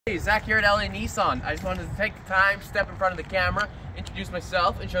Hey, Zach here at LA Nissan. I just wanted to take the time, step in front of the camera, introduce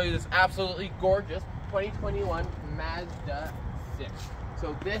myself, and show you this absolutely gorgeous 2021 Mazda 6.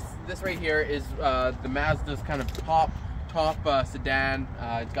 So this right here is the Mazda's kind of top sedan.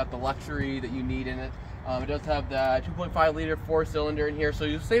 It's got the luxury that you need in it. It does have the 2.5 liter 4-cylinder in here, so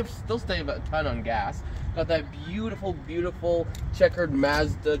you still save a ton on gas. Got that beautiful checkered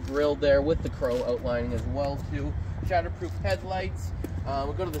Mazda grille there with the crow outlining as well too. Shatterproof headlights.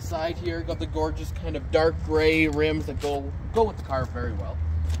 We'll go to the side here. Got the gorgeous kind of dark gray rims that go with the car very well.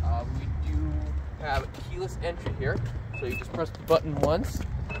 We do have keyless entry here, so you just press the button once,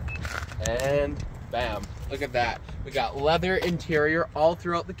 and bam! Look at that. We got leather interior all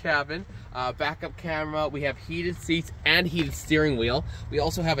throughout the cabin. Backup camera. We have heated seats and heated steering wheel. We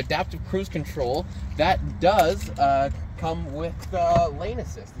also have adaptive cruise control that does come with lane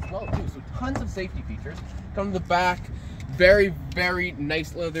assist as well too. So tons of safety features. Come to the back. Very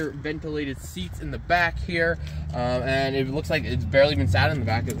nice leather ventilated seats in the back here, and it looks like it's barely been sat in the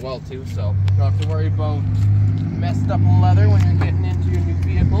back as well too, so you don't have to worry about messed up leather when you're getting into your new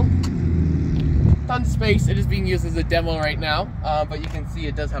vehicle. Tons of space. It is being used as a demo right now, but you can see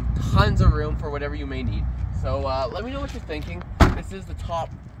it does have tons of room for whatever you may need. So let me know what you're thinking. This is the top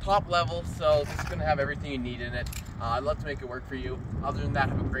level, so this is going to have everything you need in it. I'd love to make it work for you. Other than that,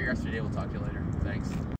 have a great rest of your day. We'll talk to you later. Thanks.